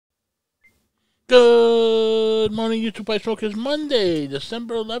Good morning, YouTube Ice Smokers. Monday,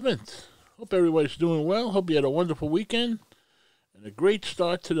 December 11th. Hope everybody's doing well. Hope you had a wonderful weekend and a great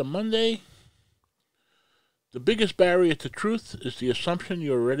start to the Monday. The biggest barrier to truth is the assumption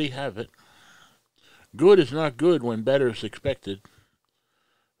you already have it. Good is not good when better is expected.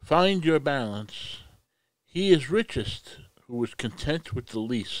 Find your balance. He is richest who is content with the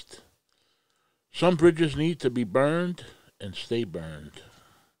least. Some bridges need to be burned and stay burned.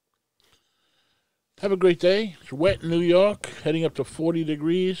 Have a great day. It's wet in New York, heading up to 40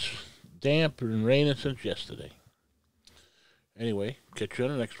 degrees, damp and raining since yesterday. Anyway, catch you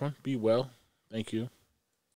on the next one. Be well. Thank you.